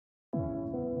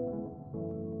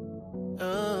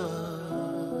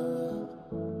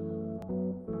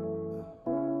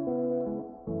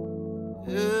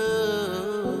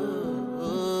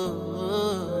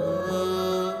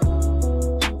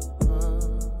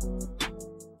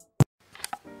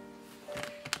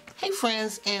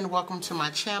friends, and welcome to my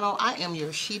channel. I am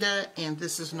Yoshida and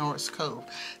this is Noras Cove.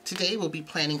 Today we'll be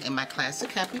planning in my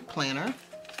classic happy planner.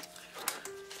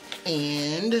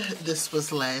 And this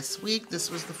was last week. This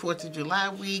was the 4th of July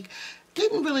week.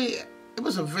 It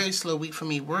was a very slow week for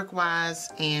me work-wise,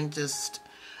 and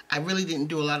I really didn't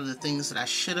do a lot of the things that I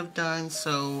should have done,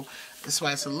 so that's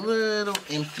why it's a little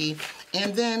empty.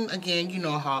 And then again, you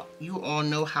all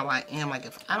know how I am. Like,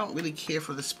 if I don't really care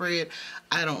for the spread,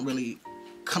 I don't really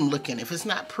come looking. If it's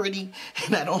not pretty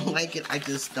and I don't like it, I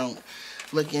just don't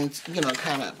look into,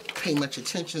 kind of pay much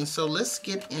attention. So let's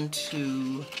get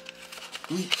into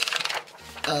week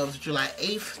of July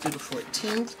 8th through the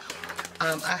 14th.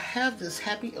 I have this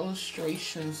Happy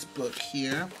Illustrations book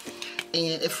here.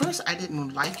 And at first I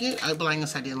didn't like it. I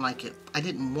didn't like it. I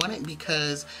didn't want it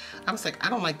because I was like,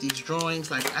 I don't like these drawings.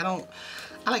 Like,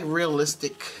 I like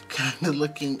realistic kind of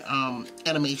looking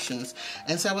animations.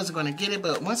 And so I wasn't going to get it,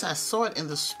 but once I saw it in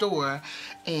the store,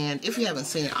 and if you haven't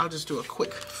seen it, I'll just do a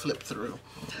quick flip through.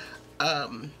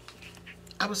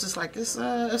 I was just like,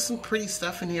 there's some pretty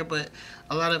stuff in here, but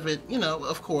a lot of it,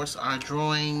 of course, are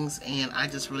drawings, and I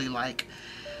just really like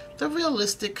the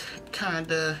realistic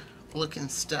kind of looking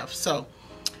stuff. So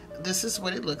this is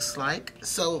what it looks like.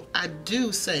 So I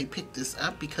do say pick this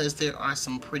up because there are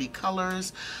some pretty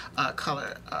colors,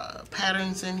 color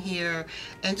patterns in here,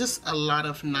 and just a lot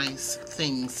of nice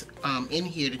things in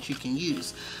here that you can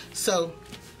use. So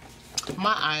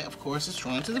my eye, of course, is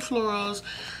drawn to the florals.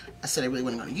 I said I really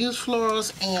wasn't going to use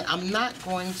florals, and I'm not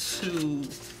going to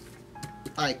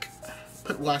like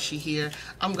put washi here.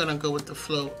 I'm gonna go with the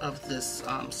flow of this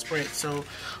spread. So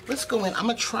let's go in. I'm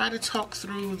gonna try to talk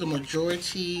through the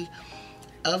majority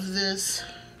of this,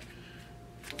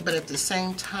 but at the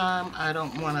same time I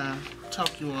don't want to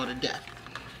talk you all to death.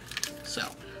 So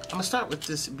I'm gonna start with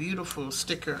this beautiful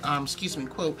sticker,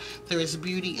 quote, "There is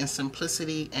beauty in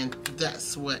simplicity," and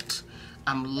that's what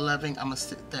I'm loving. I'm gonna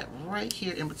stick that right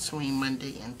here in between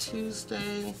Monday and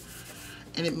Tuesday,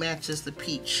 and it matches the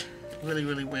peach really,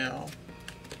 really well.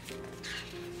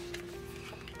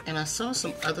 And I saw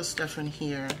some other stuff in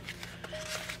here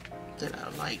that I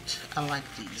liked. I like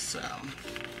these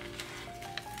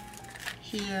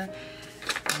here.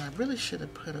 And I really should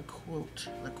have put a quote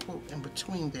in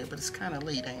between there, but it's kind of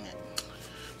late, ain't it?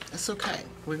 It's okay.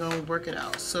 We're going to work it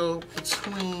out. So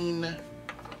between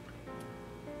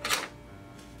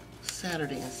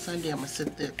Saturday and Sunday, I'm going to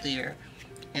sit that there.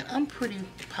 And I'm pretty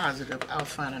positive I'll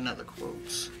find another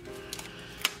quote.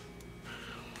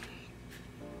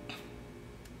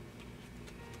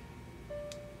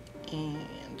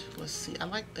 And let's see, I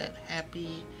like that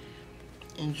happy,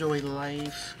 enjoy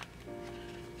life.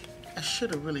 I should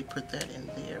have really put that in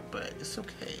there, but it's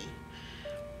okay.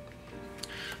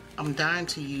 I'm dying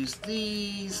to use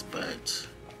these, but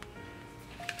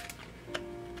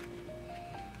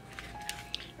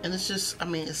and it's just,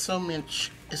 it's so much,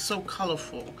 it's so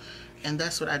colorful, and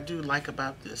that's what I do like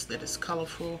about this, that it's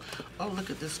colorful. Oh, look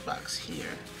at this box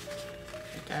here.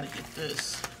 I gotta get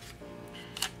this.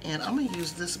 And I'm going to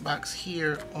use this box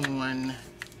here on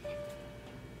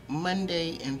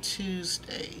Monday and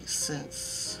Tuesday,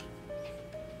 since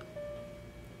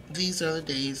these are the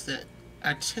days that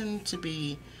I tend to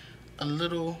be a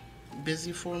little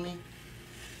busy for me.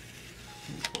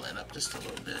 Let me pull that up just a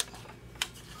little bit.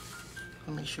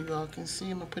 I'll make sure y'all can see.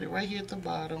 I'm going to put it right here at the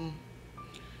bottom.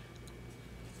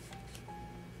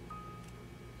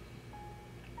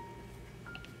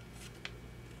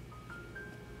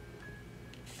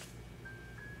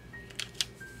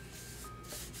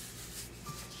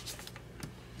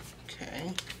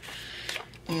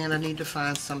 And I need to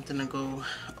find something to go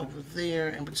over there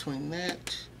in between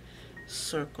that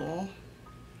circle.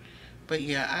 But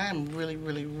yeah, I am really,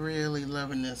 really, really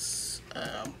loving this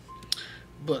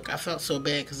book. I felt so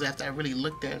bad because after I really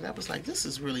looked at it, I was like, this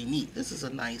is really neat. This is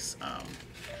a nice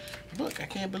book. I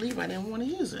can't believe I didn't want to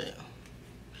use it.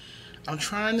 I'm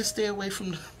trying to stay away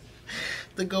from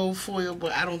the gold foil,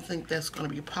 but I don't think that's going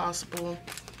to be possible.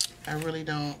 I really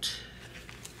don't.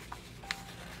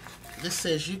 This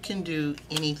says you can do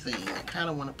anything. I kind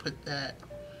of want to put that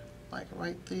like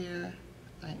right there.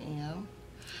 I am.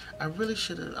 I really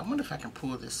should have. I wonder if I can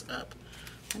pull this up.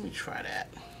 Let me try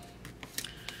that.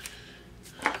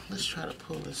 Let's try to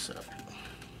pull this up.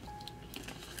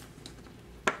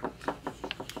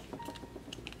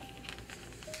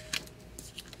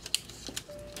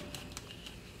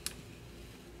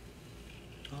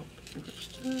 Oh,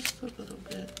 just a little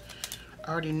bit.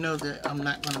 I already know that I'm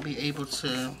not going to be able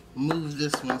to move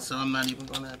this one, so I'm not even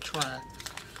going to try.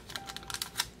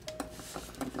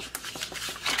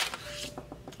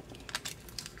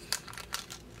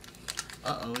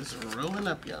 Uh-oh, it's rolling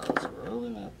up, y'all. It's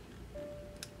rolling up.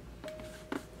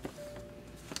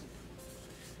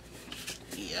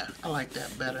 Yeah, I like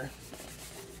that better.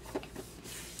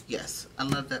 Yes, I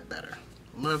love that better.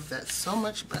 Love that so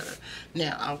much better.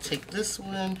 Now, I'll take this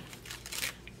one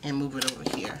and move it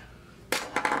over here.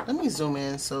 Let me zoom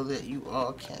in so that you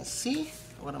all can see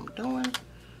what I'm doing.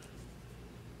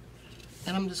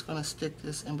 And I'm just going to stick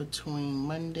this in between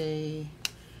Monday.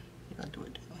 If I do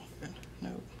it down here.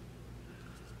 No.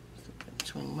 Stick it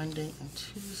between Monday and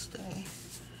Tuesday.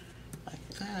 Like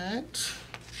that.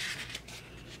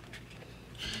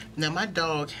 Now my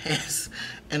dog has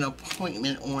an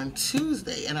appointment on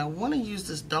Tuesday, and I want to use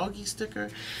this doggy sticker.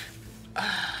 I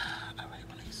really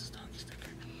want to use this doggy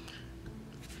sticker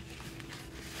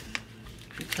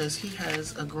because he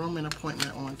has a grooming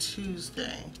appointment on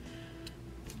Tuesday.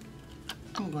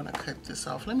 I'm going to cut this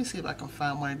off. Let me see if I can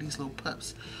find one of these little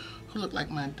pups who look like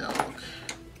my dog.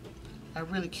 I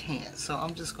really can't, so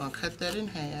I'm just going to cut that in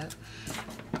half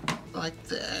like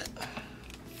that.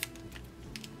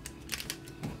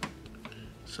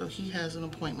 So he has an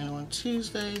appointment on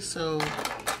Tuesday, so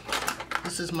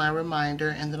this is my reminder,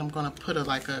 and then I'm going to put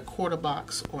like a quarter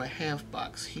box or a half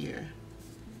box here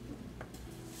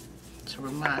to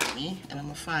remind me, and I'm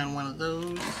going to find one of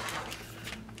those.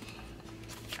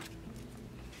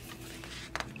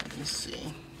 Let me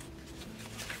see.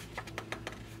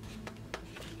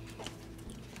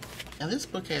 And this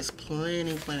book has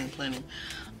plenty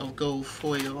of gold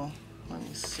foil. Let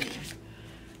me see.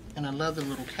 And I love the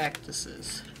little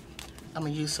cactuses. I'm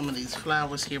going to use some of these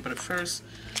flowers here, but at first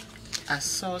I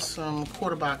saw some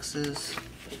quarter boxes,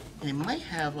 and it might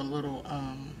have a little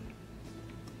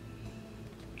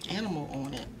animal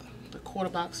on it. The quarter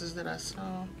boxes that I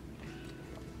saw.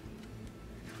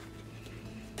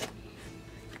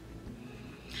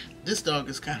 This dog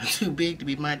is kind of too big to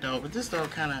be my dog, but this dog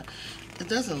kind of, it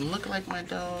doesn't look like my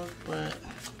dog, but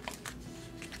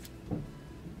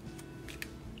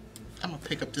I'm going to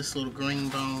pick up this little green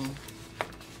bone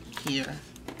here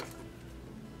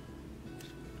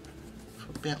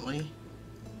for Bentley.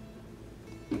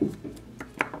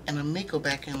 And I may go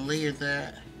back and layer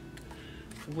that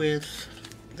with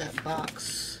that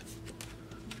box.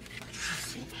 Let's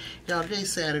see. Y'all,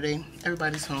 today's Saturday.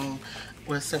 Everybody's home,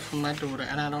 well, except for my daughter,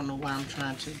 and I don't know why I'm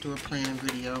trying to do a planning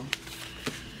video.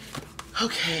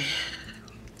 Okay.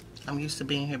 I'm used to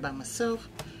being here by myself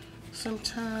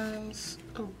sometimes.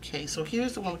 Okay, so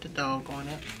here's the one with the dog on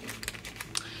it.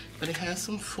 But it has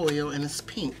some foil and it's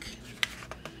pink.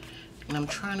 And I'm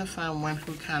trying to find one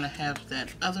who kind of has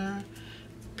that other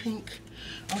pink.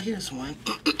 Oh, here's one.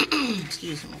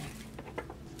 Excuse me.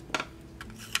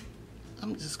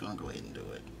 I'm just going to go ahead and do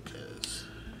it because...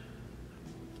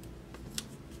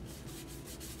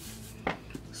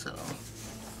 So,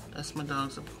 that's my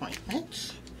dog's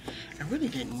appointment. I really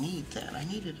didn't need that. I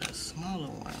needed a smaller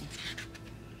one.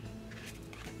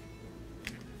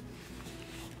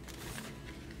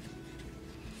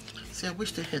 See, I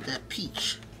wish they had that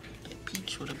peach. That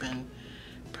peach would have been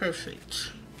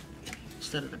perfect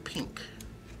instead of the pink.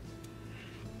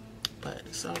 But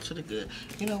it's all to the good.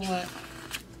 You know what?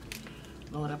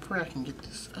 Lord, I pray I can get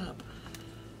this up.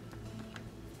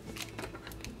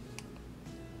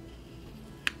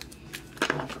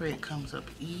 I pray it comes up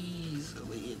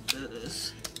easily. It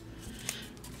does.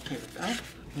 Here we go.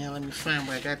 Now let me find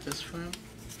where I got this from.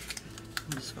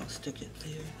 I'm just going to stick it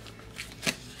there.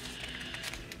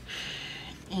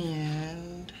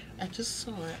 And I just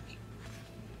saw it.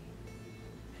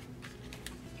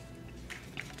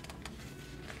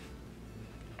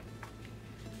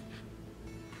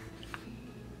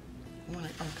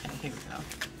 Okay, here we go.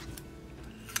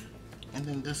 And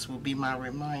then this will be my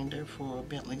reminder for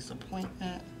Bentley's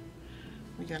appointment.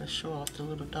 We gotta show off the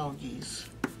little doggies.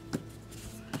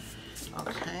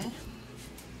 Okay.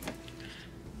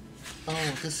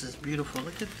 Oh, this is beautiful.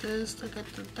 Look at this. Look at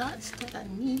the dots that I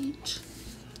need. So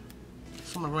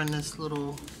I'm gonna run this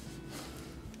little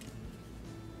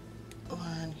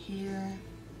line here.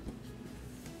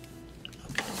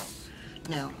 Okay.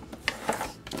 Now,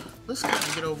 let's kind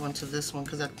of get over into this one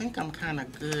because I think I'm kind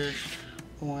of good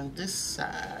on this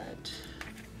side.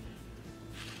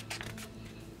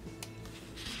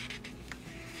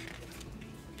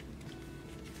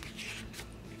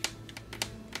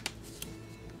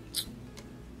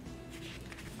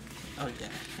 Oh yeah,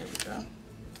 here we go.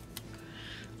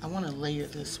 I want to layer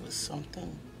this with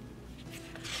something.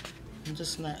 I'm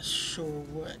just not sure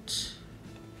what.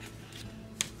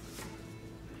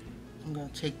 I'm going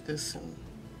to take this and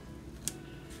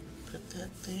put that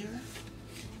there.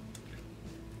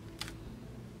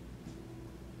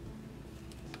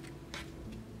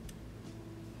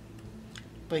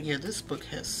 But yeah, this book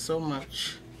has so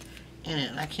much in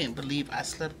it. I can't believe I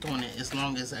slept on it as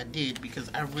long as I did because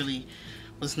I really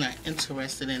was not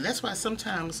interested in. That's why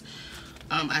sometimes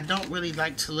I don't really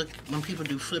like to look when people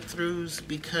do flip throughs,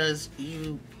 because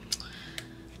you,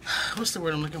 what's the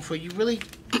word I'm looking for? You really,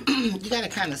 you got to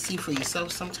kind of see for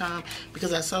yourself sometimes,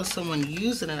 because I saw someone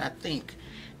using it, I think,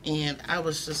 and I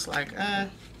was just like,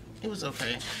 it was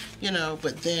okay, you know,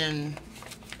 but then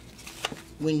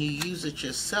when you use it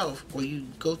yourself, or you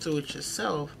go through it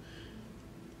yourself,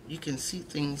 you can see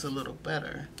things a little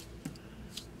better.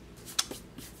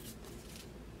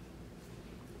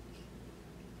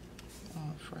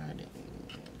 On Friday,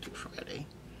 Friday.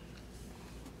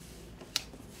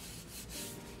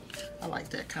 I like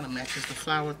that, kind of matches the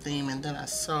flower theme. And then I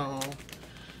saw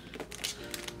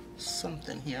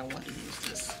something here, I wanted to use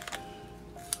this.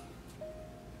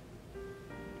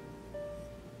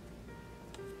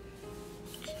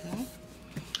 Okay.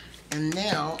 And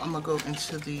now I'm gonna go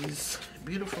into these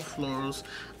beautiful florals.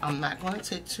 I'm not going to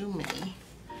take too many.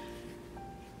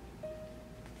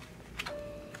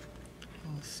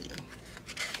 Let me see.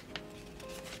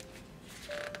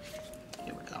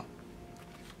 Here we go.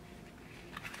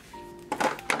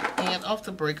 And off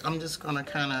the break, I'm just gonna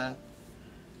kind of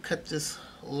cut this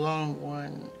long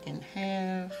one in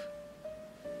half.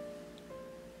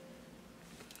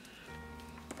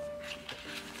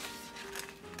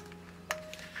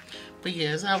 But yeah,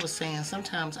 as I was saying,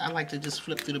 sometimes I like to just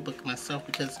flip through the book myself,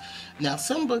 because now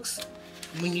some books,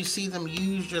 when you see them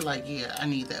used, you're like, yeah, I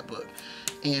need that book.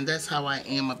 And that's how I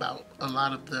am about a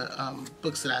lot of the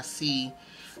books that I see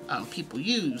people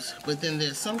use. But then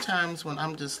there's sometimes when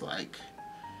I'm just like,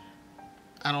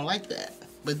 I don't like that.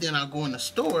 But then I'll go in the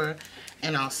store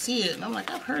and I'll see it and I'm like,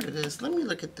 I've heard of this. Let me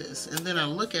look at this. And then I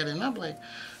look at it and I'm like,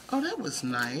 oh, that was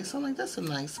nice. I'm like, that's a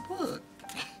nice book.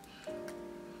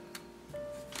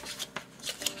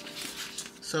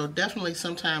 So definitely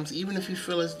sometimes, even if you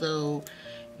feel as though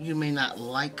you may not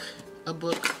like a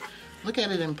book, look at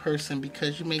it in person,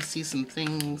 because you may see some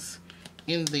things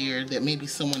in there that maybe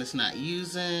someone is not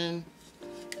using.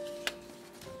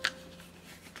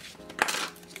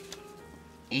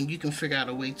 And you can figure out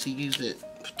a way to use it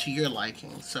to your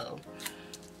liking. So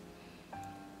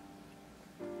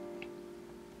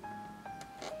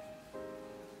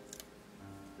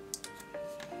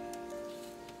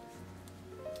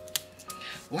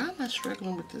why am I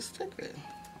struggling with this sticker?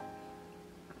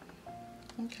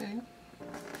 Okay.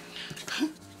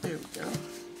 There we go.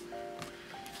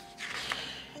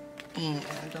 And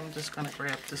I'm just going to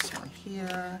grab this one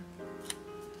here.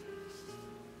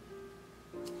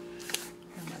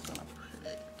 Where am I going to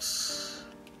put it?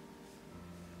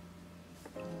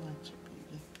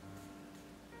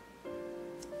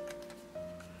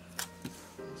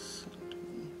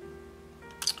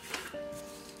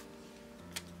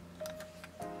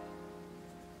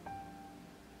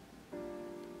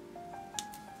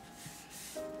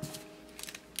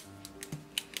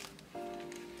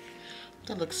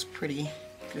 That looks pretty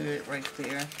good right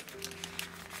there.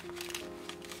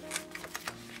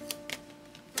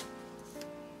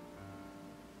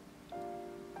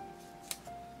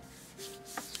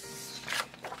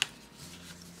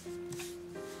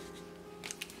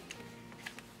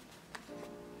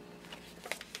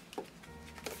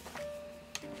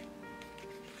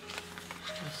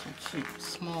 There's some cute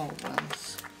small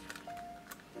ones.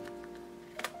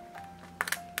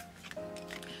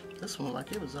 This one,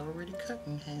 like it was already cut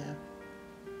in half.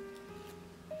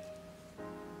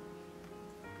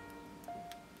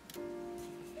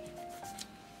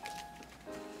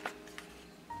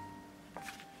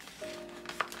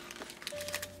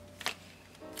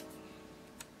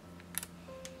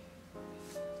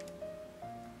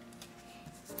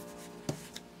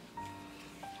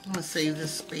 I'm going to save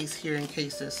this space here in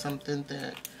case there's something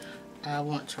that I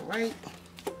want to write.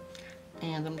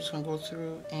 And I'm just going to go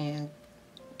through and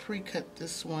pre-cut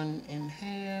this one in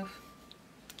half.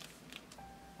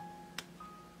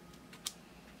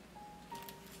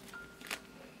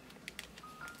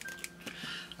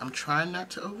 I'm trying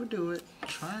not to overdo it.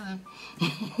 Trying.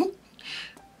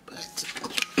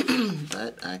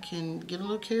 but I can get a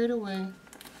little carried away.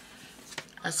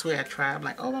 I swear I try. I'm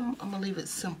like, oh, I'm going to leave it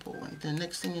simple. And then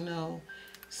next thing you know,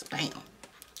 spam.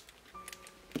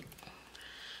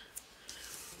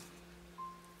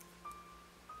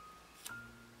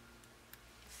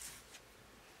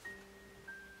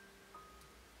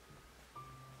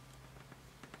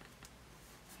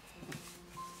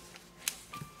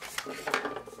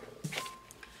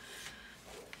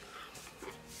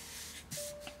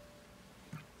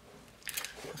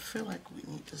 I feel like we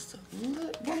need just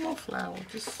one more flower,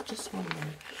 just one more.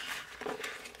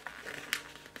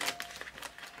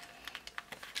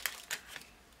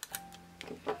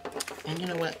 And you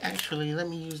know what, actually, let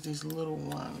me use these little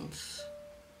ones.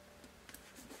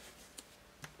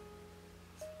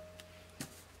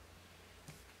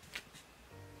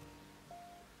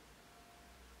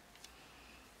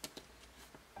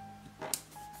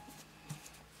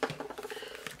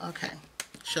 Okay,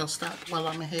 shell stop while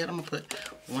I'm ahead. I'm going to put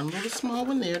one little small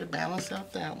one there to balance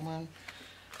out that one.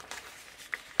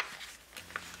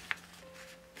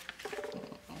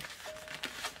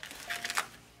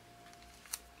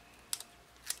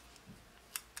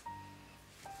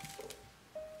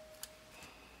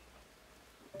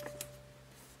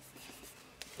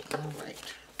 All right,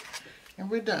 and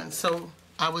we're done. So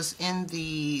I was in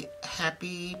the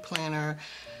Happy Planner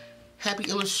Happy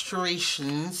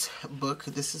Illustrations book.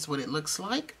 This is what it looks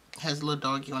like. It has a little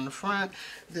doggy on the front.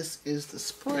 This is the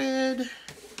spread.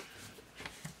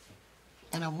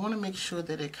 And I want to make sure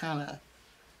that it kind of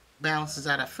balances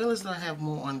out. I feel as though I have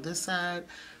more on this side,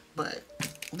 but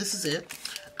this is it.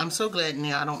 I'm so glad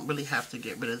now I don't really have to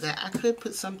get rid of that. I could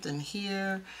put something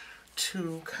here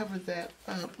to cover that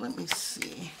up. Let me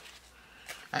see.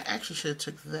 I actually should have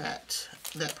took that.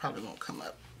 That probably won't come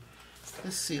up.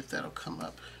 Let's see if that'll come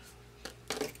up.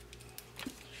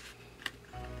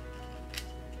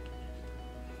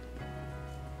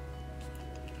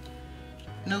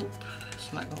 Nope,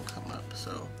 it's not gonna come up,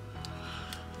 so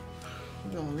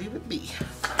we're gonna leave it be.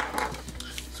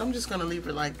 So I'm just gonna leave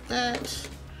it like that.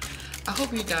 I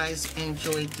hope you guys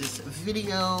enjoyed this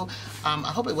video.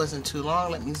 I hope it wasn't too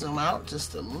long. Let me zoom out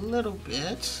just a little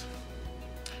bit.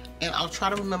 And I'll try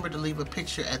to remember to leave a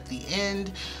picture at the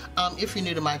end. If you're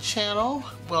new to my channel,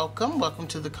 welcome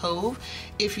to the Cove.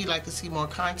 If you'd like to see more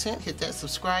content, hit that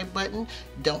subscribe button.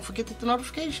 Don't forget to hit the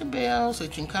notification bell so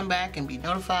that you can come back and be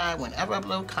notified whenever I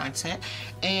upload content.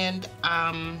 And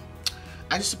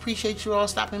I just appreciate you all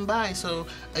stopping by. So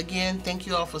again, thank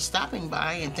you all for stopping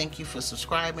by, and thank you for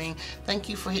subscribing. Thank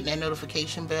you for hitting that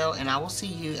notification bell, and I will see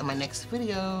you in my next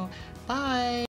video. Bye.